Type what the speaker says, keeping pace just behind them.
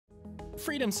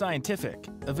Freedom Scientific,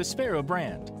 a Vespero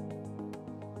brand.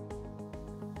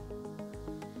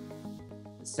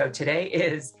 So today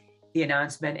is the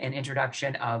announcement and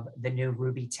introduction of the new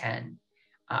Ruby 10.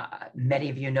 Many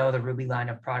of you know the Ruby line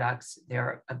of products.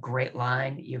 They're a great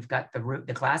line. You've got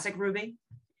the classic Ruby,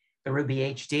 the Ruby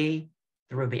HD,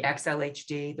 the Ruby XL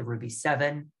HD, the Ruby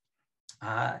 7.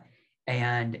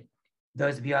 And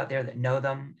those of you out there that know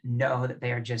them know that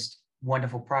they are just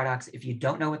wonderful products. If you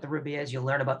don't know what the Ruby is, you'll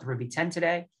learn about the Ruby 10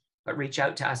 today, but reach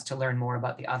out to us to learn more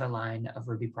about the other line of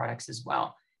Ruby products as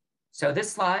well. So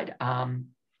this slide,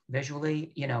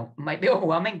 visually, might be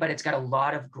overwhelming, but it's got a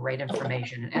lot of great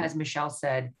information. And as Michelle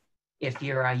said, if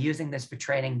you're using this for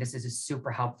training, this is a super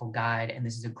helpful guide, and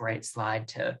this is a great slide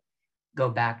to go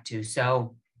back to.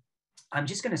 So I'm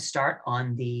just going to start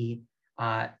on the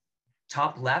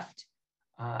top left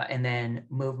and then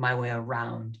move my way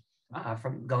around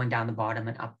from going down the bottom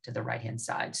and up to the right-hand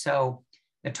side. So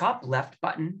the top left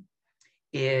button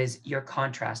is your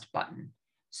contrast button.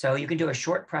 So you can do a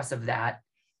short press of that,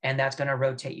 and that's going to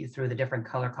rotate you through the different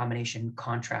color combination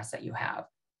contrasts that you have.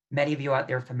 Many of you out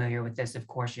there are familiar with this. Of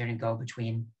course, you're going to go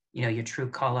between, your true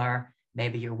color,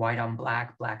 maybe your white on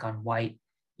black, black on white,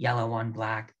 yellow on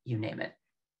black, you name it.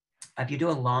 If you do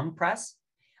a long press,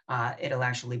 it'll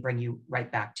actually bring you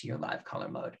right back to your live color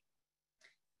mode.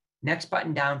 Next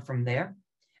button down from there.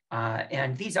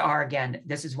 And these are, again,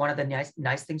 this is one of the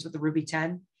nice things with the Ruby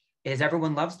 10 is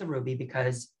everyone loves the Ruby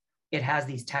because it has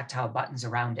these tactile buttons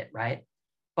around it, right?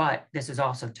 But this is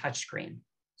also touchscreen.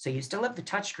 So you still have the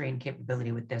touchscreen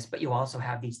capability with this, but you also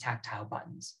have these tactile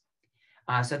buttons.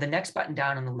 So the next button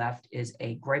down on the left is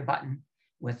a gray button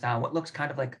with what looks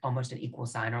kind of like almost an equal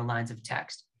sign or lines of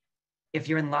text. If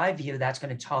you're in live view, that's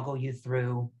going to toggle you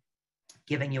through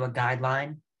giving you a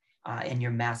guideline in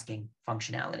your masking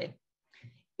functionality.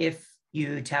 If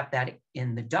you tap that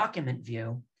in the document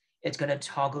view, it's going to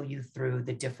toggle you through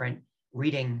the different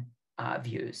reading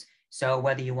views. So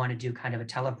whether you want to do kind of a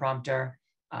teleprompter,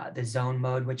 the zone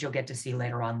mode, which you'll get to see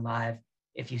later on live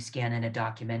if you scan in a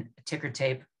document, a ticker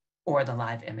tape, or the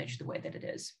live image the way that it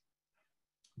is.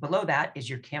 Below that is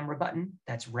your camera button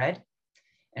that's red,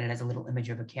 and it has a little image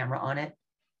of a camera on it.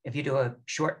 If you do a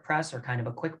short press or kind of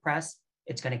a quick press,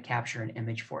 it's going to capture an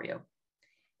image for you.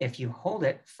 If you hold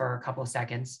it for a couple of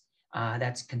seconds,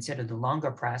 that's considered the longer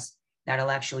press,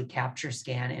 that'll actually capture,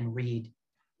 scan, and read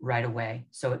right away.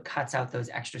 So it cuts out those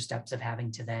extra steps of having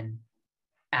to then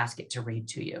ask it to read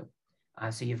to you.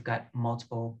 So you've got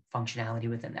multiple functionality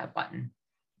within that button.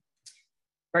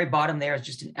 Very bottom there is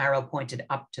just an arrow pointed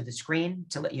up to the screen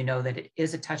to let you know that it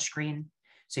is a touch screen.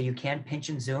 So you can pinch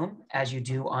and zoom as you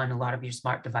do on a lot of your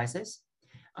smart devices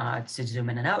to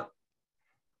zoom in and out.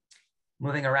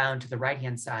 Moving around to the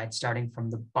right-hand side, starting from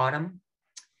the bottom,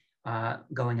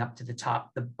 going up to the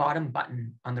top. The bottom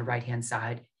button on the right-hand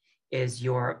side is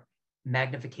your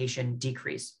magnification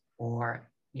decrease or,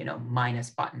 minus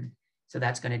button. So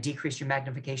that's going to decrease your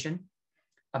magnification.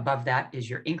 Above that is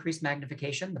your increased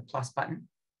magnification, the plus button.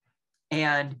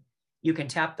 And you can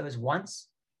tap those once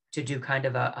to do kind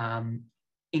of a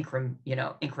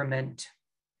incremental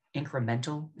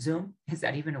zoom. Is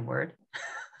that even a word?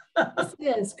 Yes,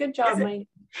 it is. Good job, Mike.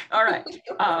 All right.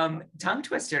 Tongue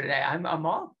twister today. I'm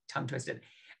all tongue twisted.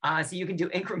 So you can do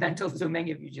incremental zooming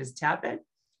if you just tap it,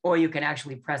 or you can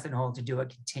actually press and hold to do a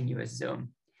continuous zoom.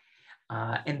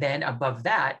 And then above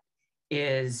that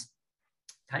is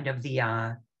kind of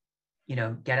the,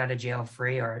 get out of jail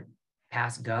free or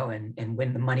pass go and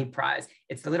win the money prize.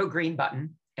 It's the little green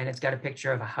button, and it's got a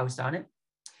picture of a house on it.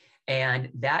 And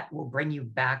that will bring you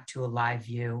back to a live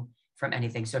view from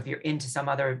anything. So if you're into some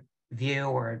other view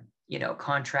or,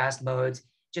 contrast modes,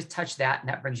 just touch that and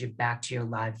that brings you back to your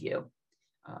live view.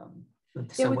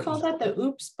 Yeah, we call that the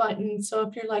oops button. So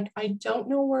if you're like, I don't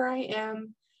know where I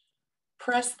am,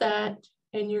 press that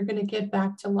and you're going to get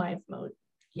back to live mode.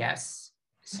 Yes,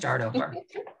 start over.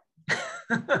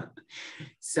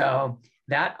 So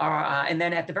that are, and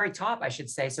then at the very top, I should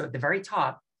say, so at the very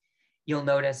top, you'll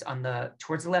notice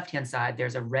towards the left-hand side,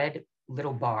 there's a red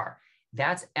little bar.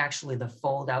 That's actually the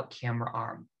fold out camera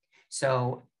arm.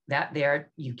 So that there,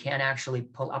 you can actually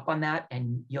pull up on that,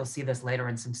 and you'll see this later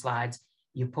in some slides.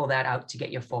 You pull that out to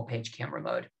get your full page camera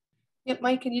mode. Yep,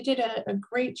 Mike, and you did a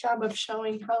great job of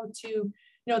showing how to,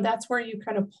 that's where you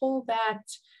kind of pull that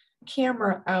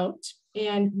camera out.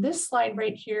 And this slide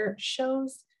right here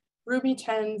shows Ruby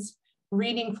 10's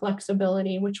reading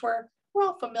flexibility, which we're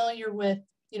all familiar with,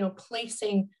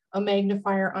 placing a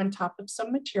magnifier on top of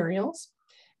some materials.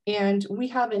 And we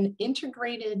have an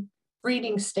integrated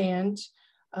reading stand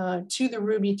to the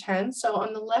Ruby 10. So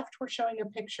on the left, we're showing a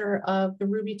picture of the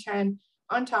Ruby 10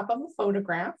 on top of a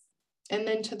photograph. And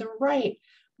then to the right,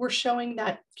 we're showing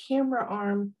that camera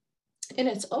arm in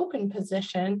its open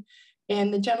position,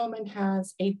 and the gentleman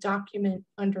has a document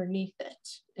underneath it.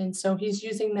 And so he's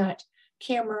using that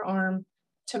camera arm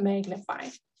to magnify.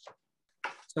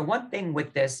 So one thing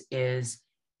with this is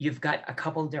you've got a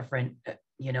couple different,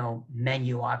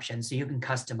 menu options, so you can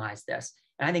customize this.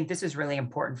 And I think this is really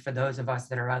important for those of us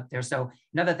that are out there. So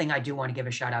another thing I do want to give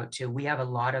a shout out to, we have a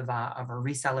lot of our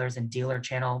resellers and dealer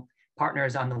channel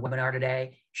partners on the webinar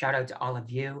today. Shout out to all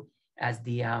of you as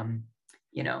the,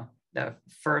 the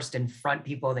first and front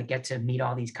people that get to meet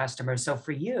all these customers. So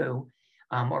for you,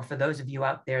 or for those of you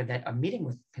out there that are meeting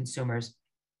with consumers,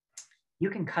 you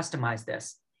can customize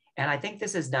this. And I think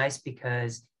this is nice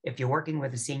because if you're working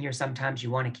with a senior, sometimes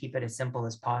you want to keep it as simple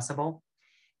as possible.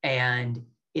 And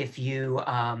if you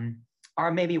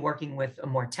are maybe working with a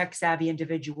more tech savvy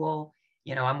individual,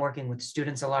 I'm working with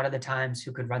students a lot of the times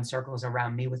who could run circles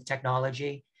around me with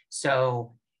technology.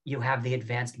 So you have the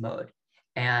advanced mode.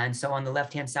 And so on the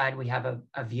left-hand side, we have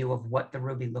a view of what the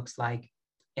Ruby looks like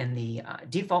in the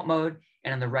default mode,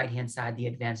 and on the right-hand side, the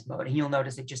advanced mode. And you'll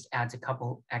notice it just adds a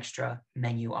couple extra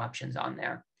menu options on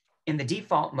there. In the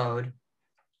default mode,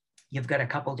 you've got a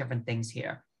couple different things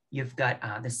here. You've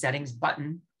got the settings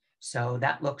button. So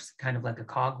that looks kind of like a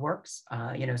cog works,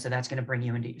 so that's going to bring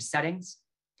you into your settings.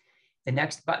 The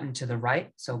next button to the right,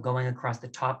 so going across the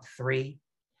top three,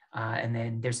 and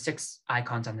then there's 6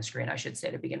 icons on the screen, I should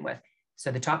say, to begin with. So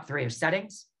the top 3 are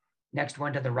settings. Next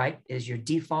one to the right is your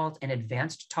default and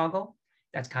advanced toggle.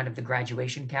 That's kind of the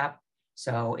graduation cap.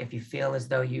 So if you feel as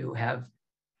though you have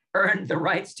earned the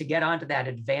rights to get onto that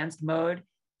advanced mode,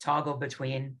 toggle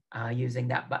between using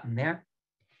that button there.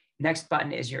 Next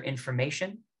button is your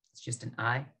information. It's just an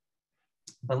I.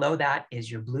 Below that is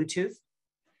your Bluetooth.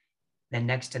 Then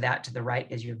next to that, to the right,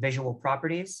 is your visual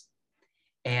properties.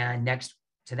 And next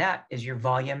to that is your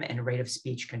volume and rate of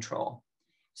speech control.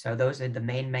 So those are the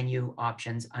main menu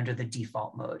options under the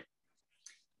default mode.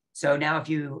 So now if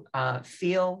you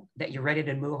feel that you're ready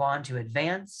to move on to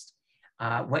advanced,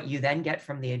 what you then get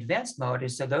from the advanced mode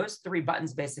is, so those 3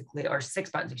 buttons basically, or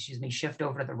 6 buttons, excuse me, shift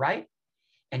over to the right.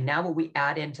 And now what we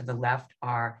add into the left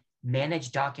are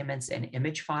manage documents and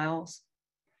image files.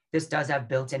 This does have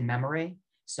built-in memory.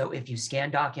 So if you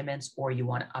scan documents or you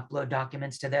want to upload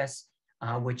documents to this,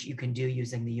 which you can do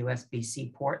using the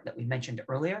USB-C port that we mentioned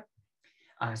earlier.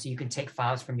 So you can take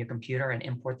files from your computer and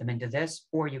import them into this,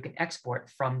 or you can export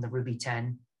from the Ruby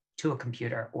 10 to a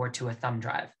computer or to a thumb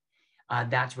drive.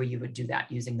 That's where you would do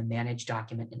that using the manage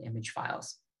document and image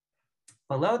files.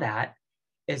 Below that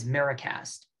is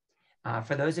Miracast.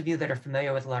 For those of you that are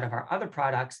familiar with a lot of our other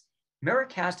products,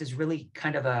 Miracast is really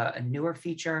kind of a newer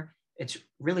feature. It's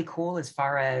really cool as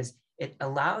far as it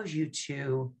allows you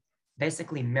to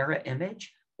basically mirror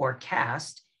image or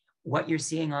cast what you're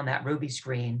seeing on that Ruby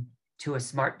screen to a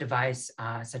smart device,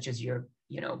 such as your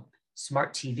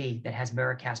smart TV that has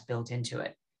Miracast built into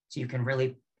it. So you can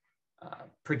really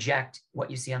project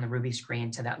what you see on the Ruby screen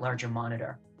to that larger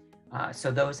monitor. So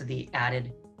those are the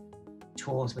added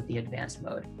tools with the advanced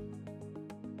mode.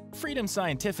 Freedom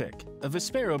Scientific, a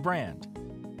Vispero brand.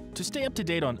 To stay up to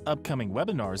date on upcoming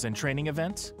webinars and training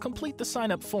events, complete the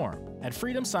sign-up form at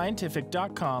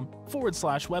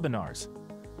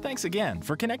freedomscientific.com/webinars. Thanks again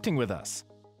for connecting with us.